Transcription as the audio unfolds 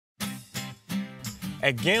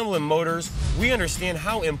At Gamblin Motors, we understand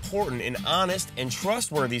how important an honest and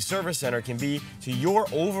trustworthy service center can be to your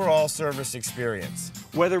overall service experience.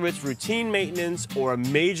 Whether it's routine maintenance or a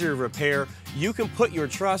major repair, you can put your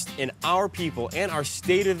trust in our people and our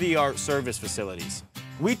state-of-the-art service facilities.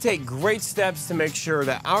 We take great steps to make sure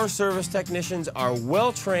that our service technicians are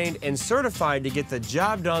well-trained and certified to get the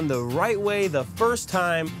job done the right way the first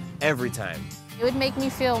time, every time. It would make me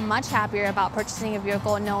feel much happier about purchasing a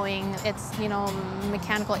vehicle knowing it's,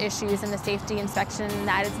 mechanical issues and the safety inspection,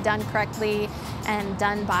 that it's done correctly and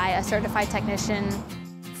done by a certified technician.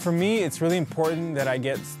 For me, it's really important that I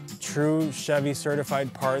get true Chevy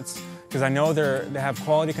certified parts because I know they have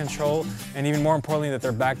quality control, and even more importantly that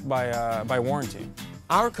they're backed by warranty.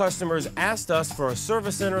 Our customers asked us for a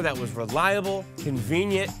service center that was reliable,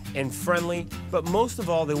 convenient, and friendly, but most of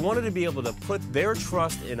all, they wanted to be able to put their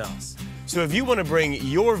trust in us. So if you want to bring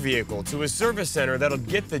your vehicle to a service center that'll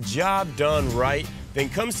get the job done right, then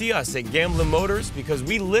come see us at Gamblin Motors because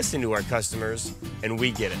we listen to our customers and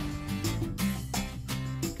we get it.